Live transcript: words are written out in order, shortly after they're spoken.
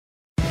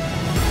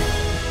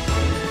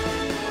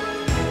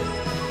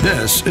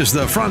This is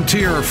the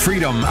Frontier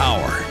Freedom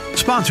Hour,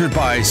 sponsored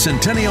by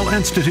Centennial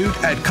Institute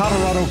at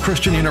Colorado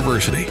Christian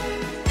University.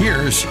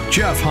 Here's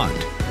Jeff Hunt.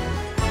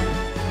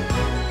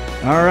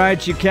 All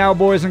right, you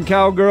cowboys and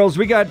cowgirls,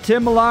 we got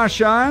Tim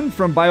Milosch on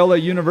from Biola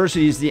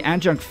University. He's the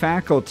adjunct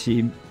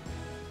faculty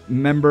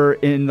member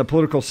in the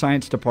political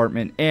science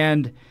department.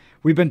 And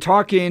we've been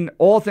talking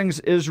all things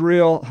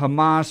Israel,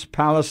 Hamas,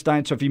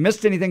 Palestine. So if you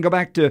missed anything, go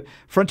back to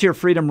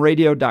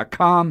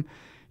frontierfreedomradio.com.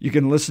 You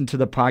can listen to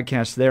the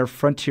podcast there,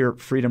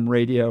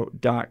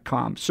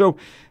 frontierfreedomradio.com. So,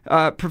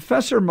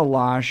 Professor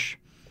Milosch,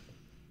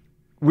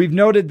 we've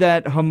noted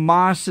that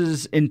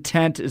Hamas's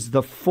intent is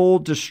the full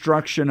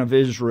destruction of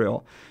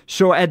Israel.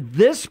 So at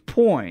this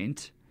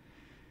point,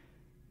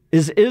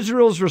 is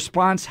Israel's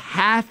response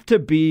have to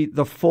be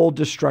the full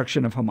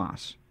destruction of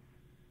Hamas?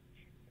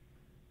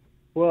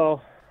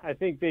 Well, I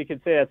think they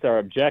could say that's our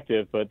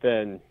objective, but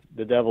then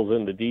the devil's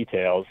in the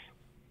details.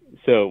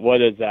 So what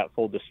does that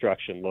full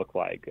destruction look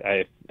like?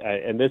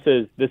 And this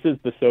is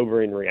the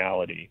sobering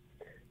reality.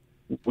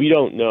 We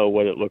don't know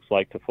what it looks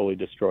like to fully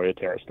destroy a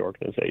terrorist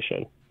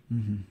organization.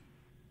 Mm-hmm.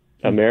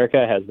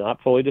 America has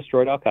not fully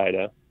destroyed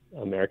Al-Qaeda.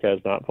 America has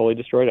not fully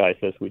destroyed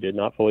ISIS. We did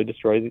not fully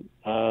destroy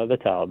the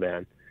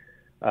Taliban.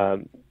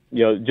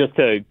 Just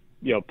to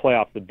play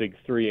off the big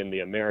three in the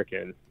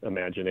American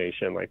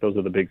imagination, like those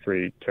are the big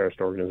three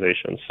terrorist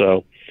organizations.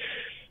 So,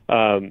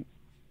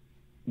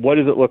 what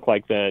does it look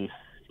like then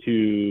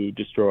to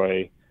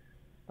destroy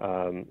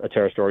a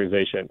terrorist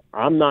organization?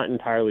 I'm not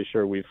entirely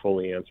sure we've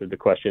fully answered the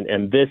question,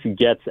 and this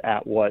gets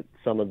at what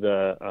some of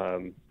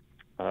the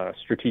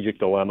strategic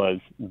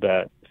dilemmas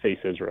that face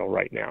Israel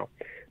right now,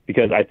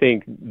 because I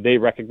think they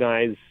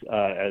recognize,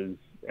 as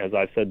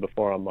I've said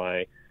before on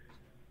my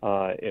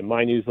in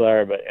my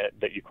newsletter, but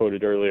that you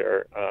quoted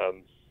earlier,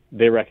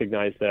 they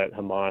recognize that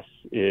Hamas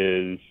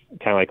is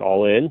kind of like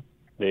all in.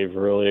 They've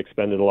really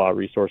expended a lot of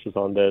resources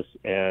on this,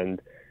 and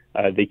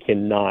they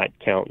cannot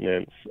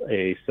countenance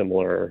a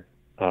similar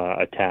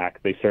attack.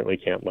 They certainly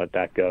can't let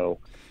that go.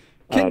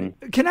 Can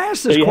I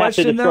ask this so you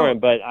question, have to destroy though? them,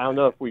 but I don't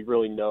know if we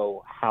really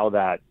know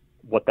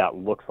what that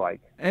looks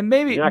like. And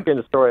maybe you're not going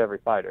to destroy every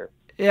fighter.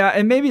 Yeah,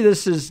 and maybe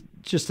this is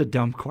just a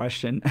dumb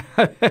question,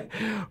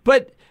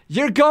 but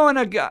you're going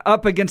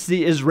up against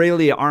the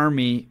Israeli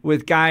army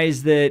with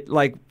guys that,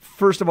 like,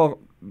 first of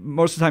all,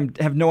 most of the time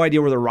have no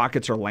idea where the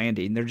rockets are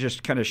landing. They're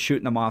just kind of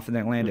shooting them off and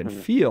they land in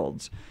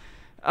fields.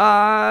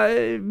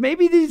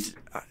 Maybe these,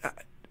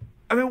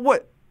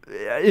 what,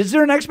 is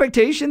there an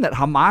expectation that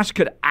Hamas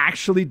could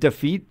actually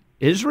defeat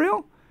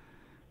Israel?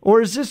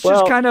 Or is this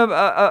just kind of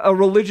a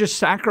religious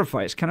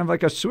sacrifice, kind of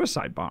like a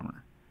suicide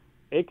bomber?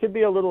 It could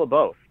be a little of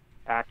both,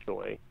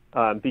 actually,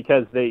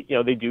 because they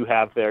do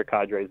have their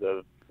cadres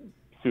of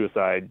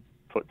suicide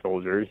foot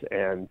soldiers,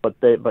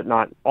 but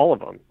not all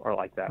of them are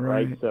like that,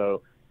 right?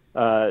 So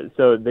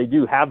they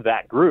do have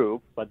that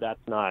group, but that's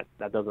not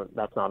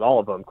all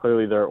of them.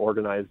 Clearly, they're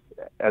organized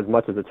as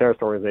much as a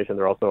terrorist organization.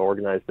 They're also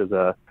organized as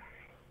a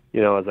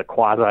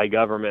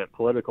quasi-government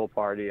political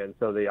party, and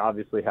so they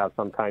obviously have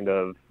some kind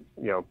of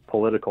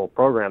political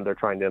program they're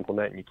trying to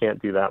implement, and you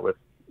can't do that with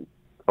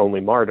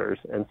only martyrs.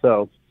 And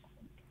so,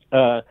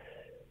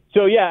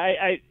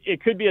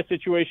 it could be a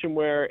situation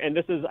where, and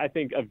this is, I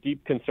think, of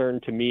deep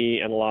concern to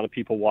me and a lot of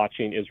people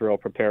watching Israel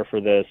prepare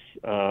for this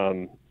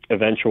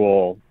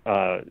eventual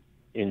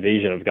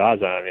invasion of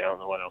Gaza. I mean, I don't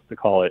know what else to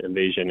call it,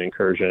 invasion,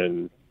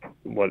 incursion,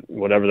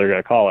 whatever they're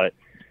going to call it,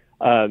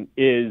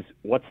 is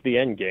what's the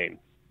end game?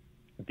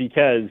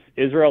 Because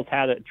Israel's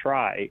had a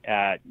try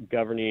at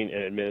governing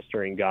and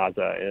administering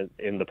Gaza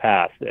in the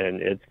past, and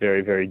it's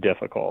very, very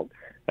difficult.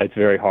 It's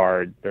very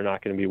hard. They're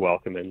not going to be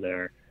welcome in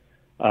there.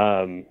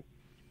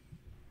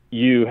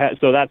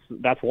 So that's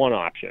one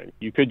option.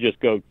 You could just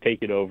go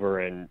take it over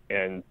and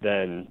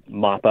then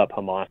mop up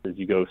Hamas as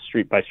you go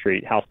street by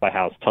street, house by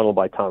house, tunnel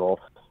by tunnel.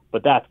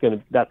 But that's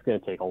gonna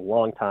take a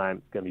long time.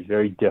 It's gonna be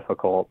very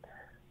difficult,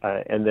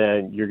 and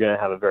then you're gonna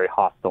have a very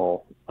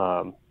hostile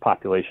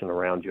population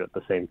around you at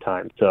the same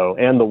time. So,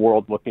 and the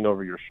world looking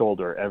over your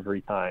shoulder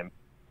every time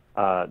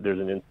there's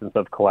an instance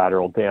of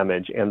collateral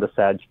damage. And the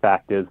sad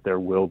fact is there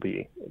will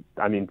be.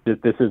 I mean,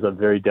 this is a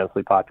very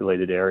densely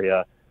populated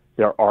area.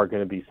 There are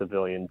going to be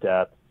civilian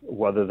deaths,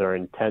 whether they're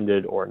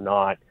intended or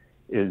not.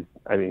 There's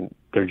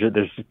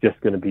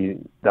just going to be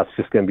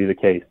the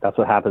case. That's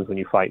what happens when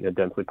you fight in a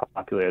densely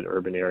populated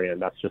urban area,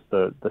 and that's just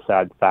the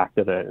sad fact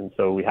of it. And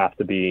so we have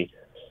to be,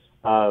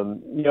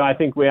 I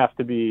think we have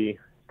to be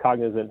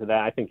cognizant of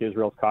that. I think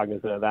Israel's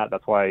cognizant of that.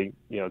 That's why,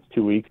 it's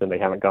 2 weeks and they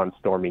haven't gone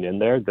storming in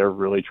there. They're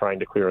really trying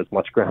to clear as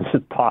much ground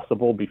as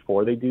possible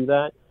before they do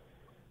that.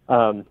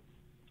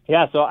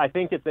 So I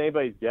think it's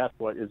anybody's guess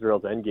what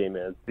Israel's endgame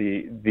is.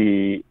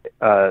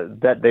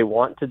 That they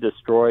want to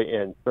destroy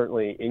and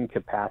certainly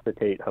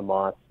incapacitate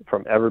Hamas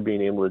from ever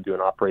being able to do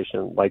an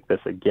operation like this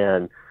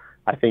again,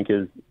 I think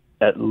is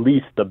at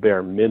least the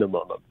bare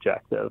minimum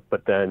objective.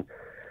 But then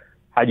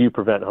how do you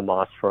prevent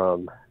Hamas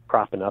from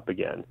cropping up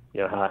again?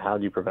 How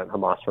do you prevent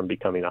Hamas from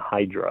becoming a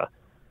hydra?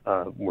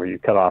 where you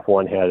cut off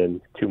one head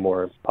and two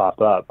more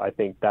pop up. I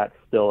think that's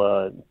still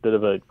a bit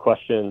of a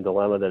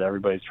dilemma that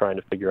everybody's trying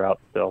to figure out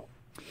still.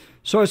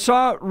 So I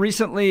saw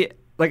recently,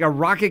 like, a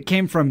rocket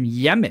came from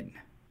Yemen,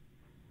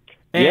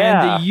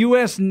 and the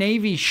U.S.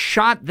 Navy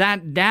shot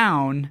that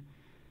down.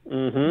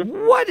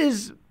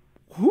 Mm-hmm.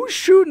 Who's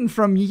shooting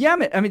from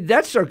Yemen? I mean,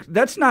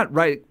 that's not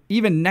right,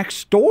 even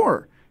next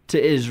door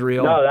to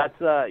Israel. No,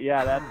 that's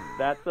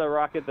a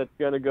rocket that's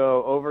going to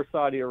go over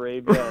Saudi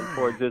Arabia and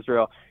towards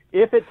Israel,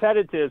 if it's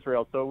headed to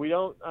Israel. So we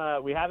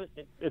haven't.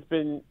 It's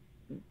been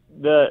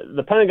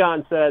the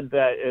Pentagon said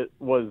that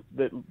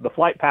the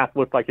flight path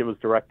looked like it was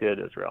directed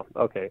at Israel.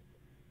 Okay,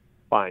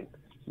 fine,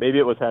 maybe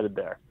it was headed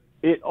there.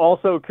 It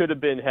also could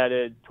have been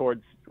headed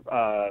towards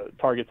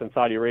targets in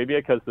Saudi Arabia,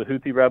 because the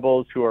Houthi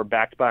rebels, who are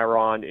backed by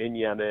Iran in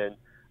Yemen,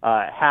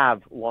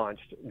 have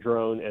launched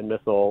drone and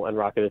missile and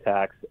rocket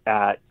attacks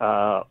at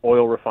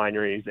oil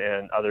refineries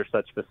and other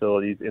such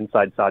facilities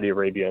inside Saudi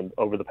Arabia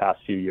over the past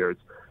few years.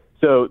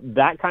 So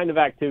that kind of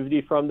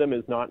activity from them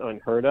is not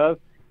unheard of,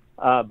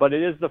 but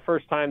it is the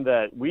first time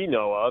that we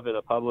know of in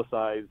a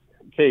publicized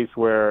case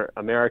where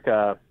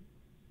America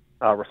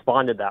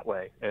responded that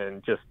way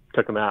and just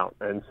took them out.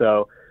 And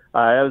so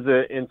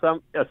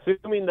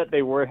assuming that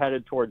they were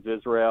headed towards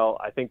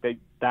Israel, I think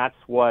that's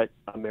what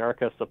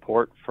America's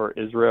support for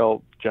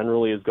Israel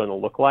generally is going to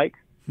look like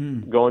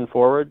going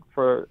forward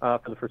for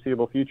the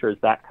foreseeable future, is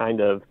that kind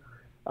of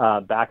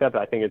backup.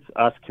 I think it's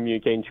us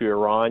communicating to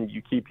Iran.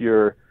 You keep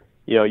your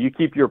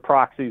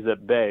proxies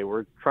at bay.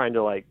 We're trying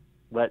to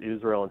let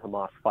Israel and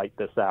Hamas fight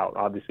this out.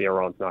 Obviously,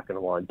 Iran's not going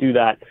to want to do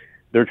that.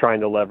 They're trying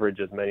to leverage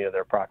as many of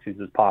their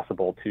proxies as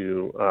possible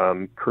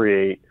to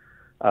create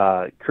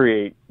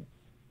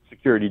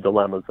security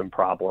dilemmas and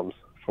problems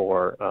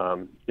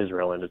for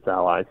Israel and its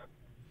allies.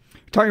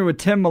 Talking with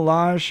Tim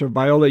Milosch of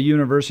Biola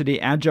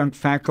University, adjunct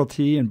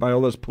faculty in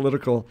Biola's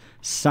political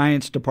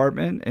science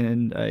department,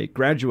 and a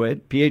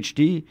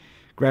PhD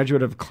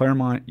graduate of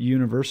Claremont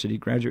University,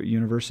 graduate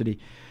university.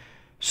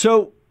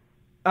 So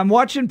I'm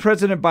watching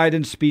President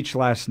Biden's speech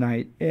last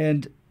night,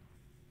 and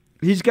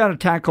he's got to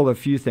tackle a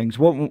few things.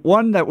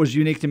 One that was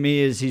unique to me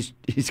is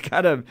he's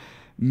got to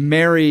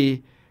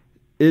marry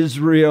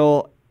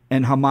Israel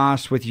and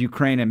Hamas with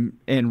Ukraine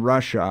and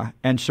Russia.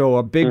 And so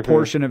a big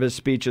portion of his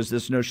speech is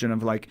this notion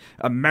of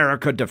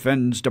America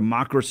defends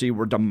democracy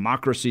where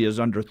democracy is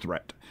under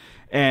threat.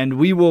 And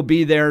we will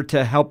be there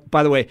to help.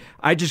 By the way,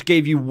 I just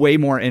gave you way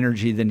more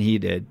energy than he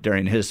did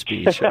during his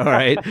speech. All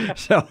right.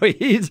 So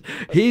he's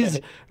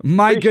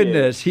my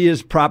goodness, he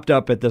is propped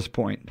up at this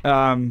point.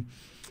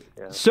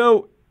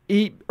 So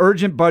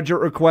urgent budget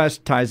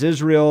request ties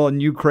Israel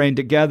and Ukraine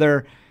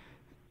together.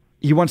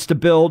 He wants to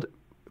build,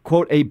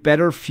 quote, a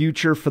better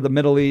future for the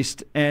Middle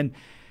East. And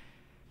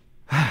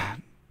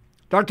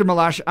Dr.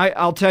 Milosch,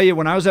 I'll tell you,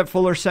 when I was at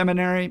Fuller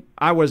Seminary,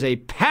 I was a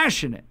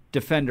passionate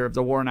defender of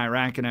the war in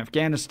Iraq and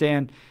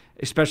Afghanistan,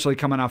 especially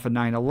coming off of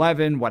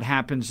 9/11. What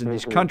happens in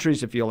these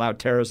countries if you allow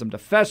terrorism to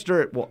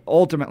fester? It will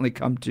ultimately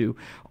come to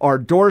our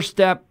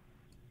doorstep.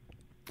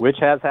 Which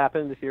has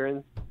happened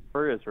here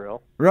for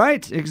Israel.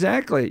 Right,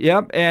 exactly.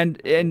 Yep.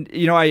 And it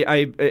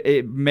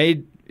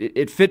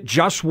fit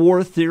just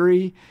war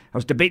theory. I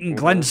was debating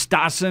Glenn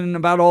Stassen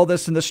about all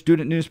this in the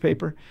student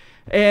newspaper.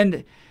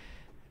 And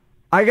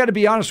I got to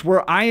be honest,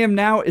 where I am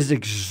now is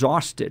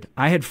exhausted.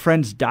 I had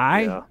friends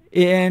die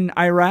in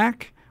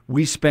Iraq.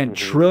 We spent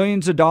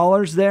trillions of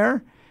dollars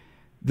there.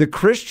 The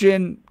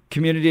Christian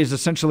community is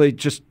essentially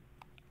just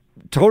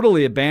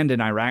totally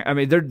abandoned Iraq. I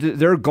mean,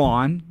 they're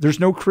gone. There's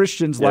no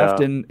Christians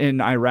left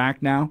in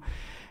Iraq now.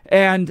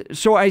 And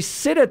so I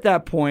sit at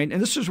that point,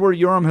 and this is where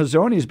Yoram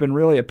Hazony has been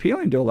really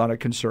appealing to a lot of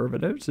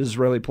conservatives,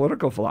 Israeli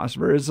political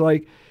philosopher, is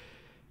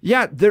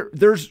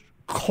there's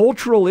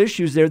cultural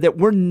issues there that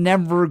we're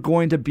never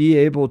going to be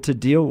able to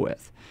deal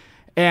with.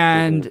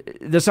 And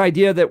this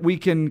idea that we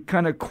can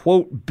kind of,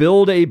 quote,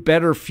 build a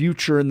better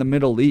future in the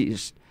Middle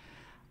East,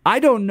 I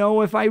don't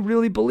know if I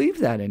really believe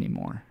that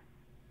anymore.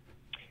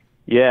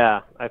 Yeah,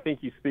 I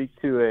think you speak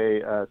to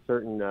a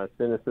certain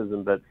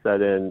cynicism that's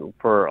set in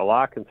for a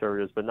lot of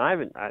conservatives, but not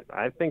even.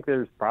 I think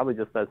there's probably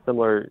just that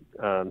similar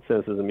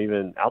cynicism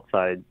even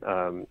outside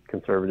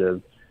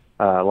conservatives.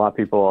 A lot of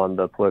people on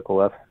the political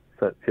left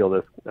feel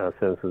this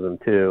cynicism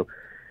too,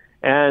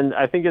 and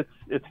I think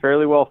it's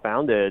fairly well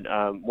founded.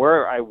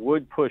 Where I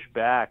would push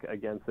back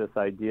against this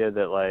idea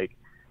that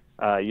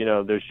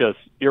there's just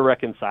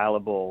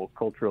irreconcilable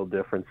cultural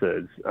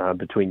differences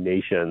between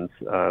nations.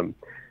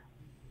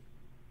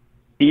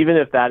 Even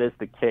if that is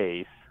the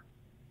case,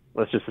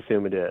 let's just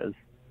assume it is.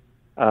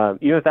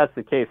 Even if that's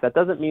the case, that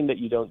doesn't mean that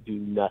you don't do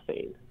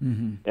nothing.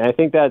 And I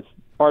think that's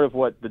part of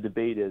what the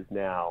debate is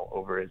now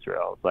over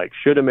Israel. It's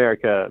should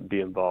America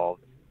be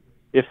involved?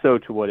 If so,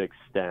 to what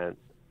extent?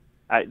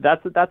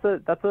 That's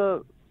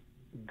a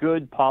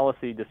good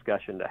policy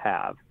discussion to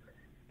have,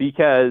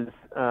 because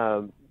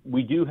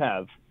we do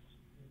have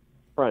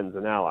friends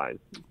and allies,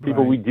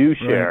 people we do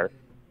share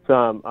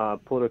some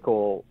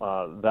political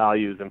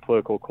values and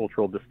political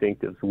cultural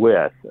distinctives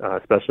with,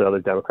 especially other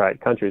democratic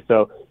countries.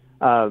 So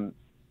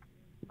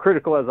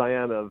critical as I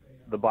am of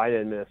the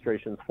Biden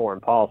administration's foreign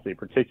policy,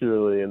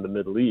 particularly in the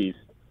Middle East,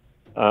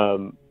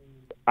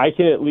 I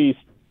can at least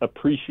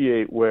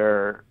appreciate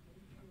where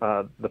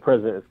the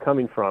president is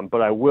coming from.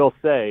 But I will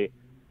say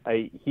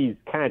he's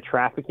kind of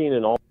trafficking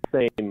in all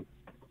the same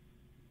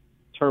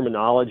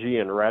terminology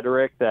and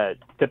rhetoric that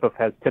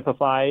has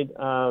typified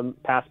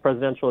past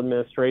presidential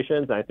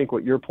administrations. And I think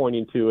what you're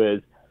pointing to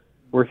is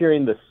we're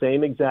hearing the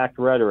same exact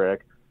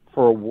rhetoric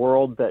for a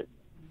world that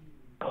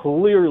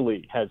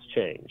clearly has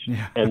changed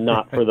and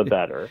not for the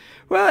better.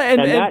 Well,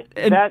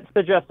 and that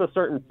suggests a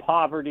certain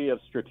poverty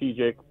of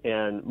strategic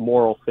and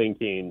moral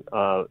thinking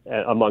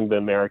among the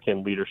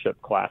American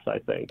leadership class, I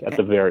think, at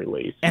the very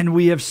least. And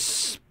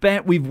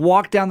we've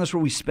walked down this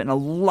road. We spent a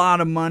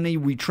lot of money.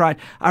 We tried.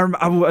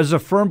 I was a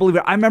firm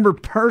believer. I remember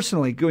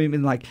personally going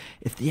in like,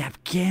 if the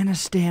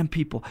Afghanistan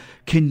people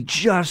can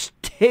just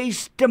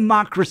taste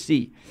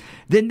democracy,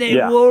 then they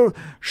will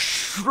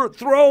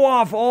throw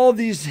off all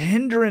these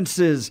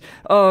hindrances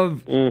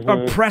of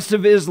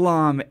oppressive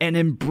Islam and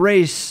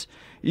embrace,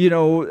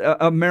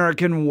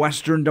 American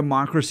Western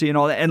democracy and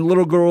all that. And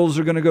little girls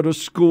are going to go to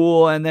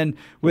school, and then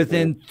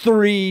within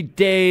 3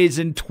 days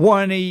and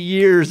 20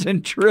 years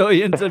and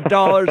trillions of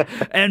dollars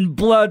and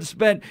blood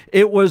spent,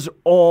 it was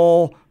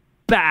all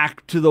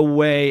back to the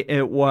way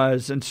it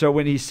was. And so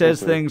when he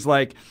says things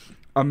like,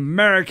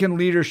 American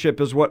leadership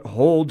is what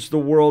holds the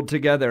world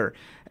together,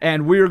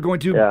 and we are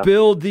going to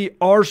build the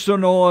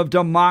arsenal of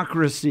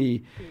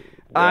democracy.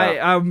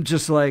 I'm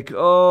just like,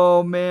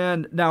 oh,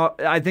 man. Now,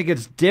 I think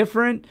it's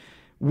different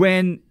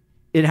when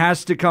it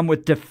has to come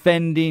with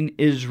defending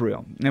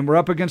Israel. And we're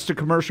up against a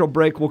commercial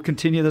break. We'll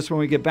continue this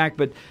when we get back.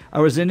 But I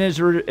was in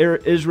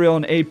Israel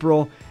in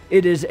April.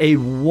 It is a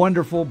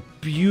wonderful,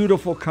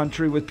 beautiful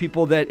country with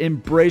people that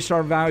embrace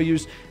our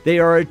values. They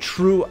are a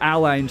true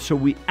ally, and so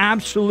we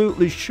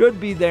absolutely should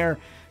be there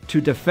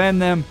to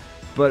defend them.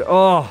 But,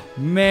 oh,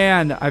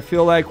 man, I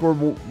feel like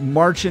we're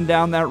marching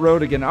down that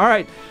road again. All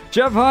right,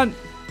 Jeff Hunt,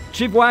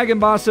 Chief Wagon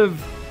Boss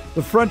of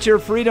the Frontier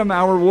Freedom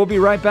Hour. We'll be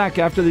right back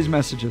after these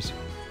messages.